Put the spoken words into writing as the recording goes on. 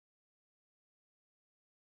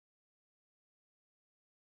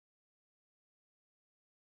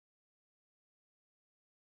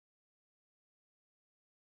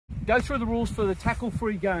go through the rules for the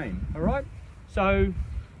tackle-free game, all right? So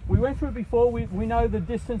we went through it before. We know the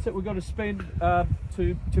distance that we've got to spend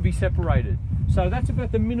to be separated. So that's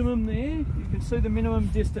about the minimum there. You can see the minimum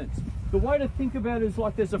distance. The way to think about it is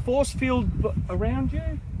like there's a force field around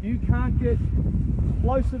you. You can't get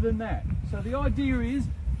closer than that. So the idea is,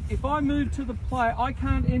 if I move to the player, I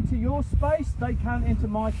can't enter your space, they can't enter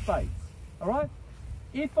my space, all right?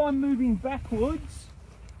 If I'm moving backwards,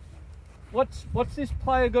 what's this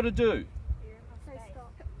player got to do?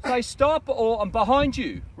 Say stop, or I'm behind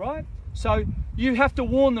you, right? So you have to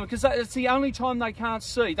warn them, because it's the only time they can't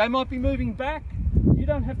see. They might be moving back. You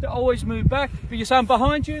don't have to always move back, but you say I'm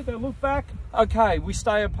behind you, they look back, okay, we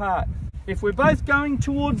stay apart. If we're both going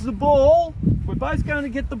towards the ball, we're both going to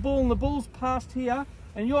get the ball and the ball's passed here,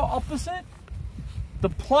 and you're opposite, the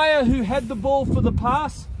player who had the ball for the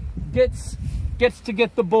pass gets to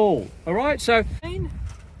get the ball, all right? So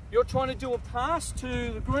you're trying to do a pass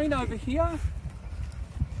to the green over here,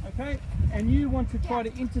 okay? And you want to try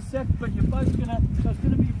to intercept, but you're both gonna, so it's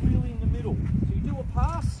gonna be really in the middle. So you do a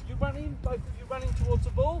pass, you run in, both of you running towards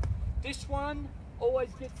the ball. This one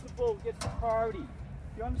always gets the ball, gets the priority.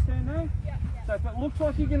 Do you understand that? Yeah. So if it looks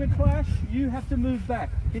like you're gonna clash, you have to move back.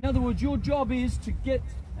 In other words, your job is to get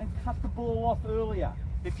and cut the ball off earlier.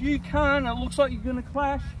 If you can't, it looks like you're gonna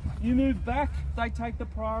clash, you move back, they take the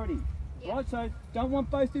priority. Yeah. Right, so don't want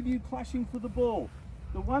both of you clashing for the ball.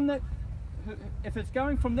 The one that, if it's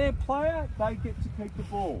going from their player, they get to keep the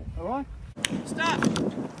ball, all right? Start!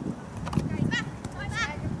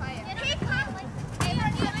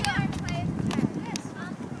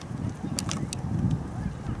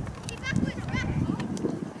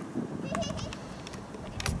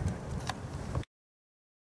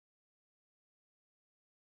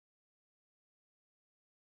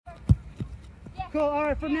 Cool,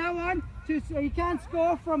 alright, from now on, you can't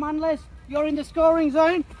score from unless you're in the scoring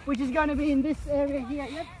zone, which is going to be in this area here.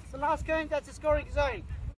 Yep, it's the last game, that's the scoring zone.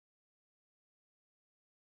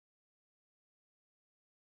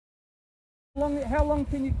 How long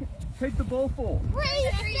can you keep the ball for? 3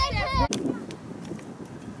 seconds.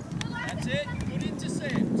 That's it, good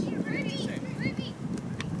intercept.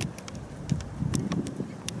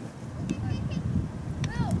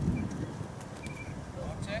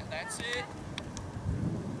 That's it.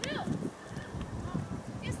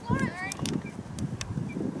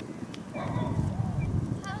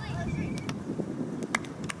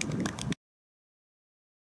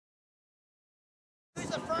 Who's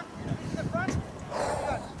the front? Who's the front?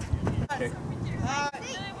 Okay.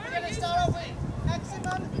 We're going to start off with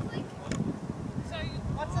maximum.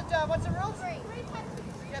 What's the rules? 3 touches.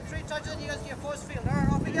 You have 3 touches and you guys get your force field. Alright,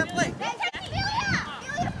 off we go, play. 1,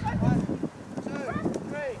 2,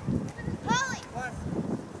 3.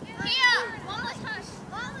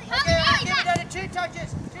 Okay, give it down to 2 touches.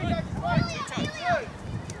 2 touches. 1,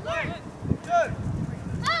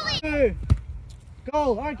 2, 2.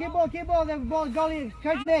 Goal. Alright, keep ball. The ball, goalie,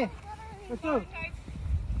 coach there. Let's go.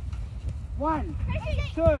 1,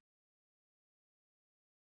 2.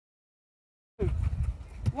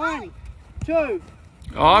 1, 2.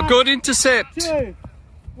 Oh, good intercept. 2.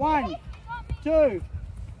 1, 2.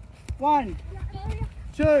 1,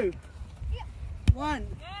 2. 1.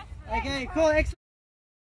 Okay, cool. Excellent.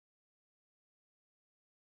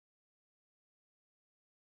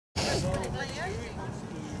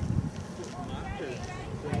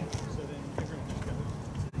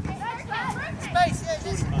 Space, yeah,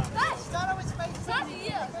 just start off with space.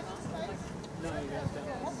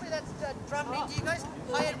 Hopefully that's drummed into you guys.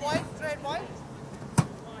 High and wide, thread wide.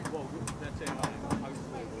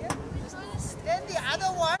 Then the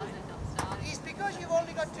other one is because you've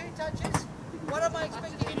only got 2 touches, what am I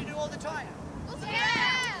expecting you to do all the time?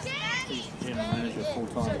 He's general manager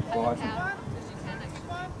full-time at Brighton.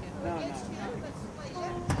 No.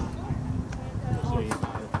 So he's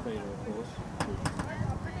not Peter, of course.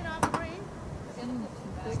 I'll bring it up green.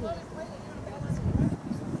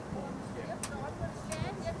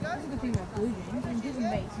 The thing about blue games, when given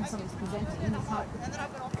mates and something's presenting, you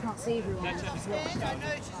can't see everyone as well.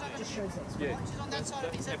 Just shows that. She's on that side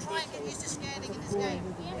of me, so try and get used to scanning in this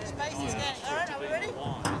game. Spacing scanning. Alright, are we ready?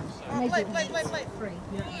 Alright, play. Free.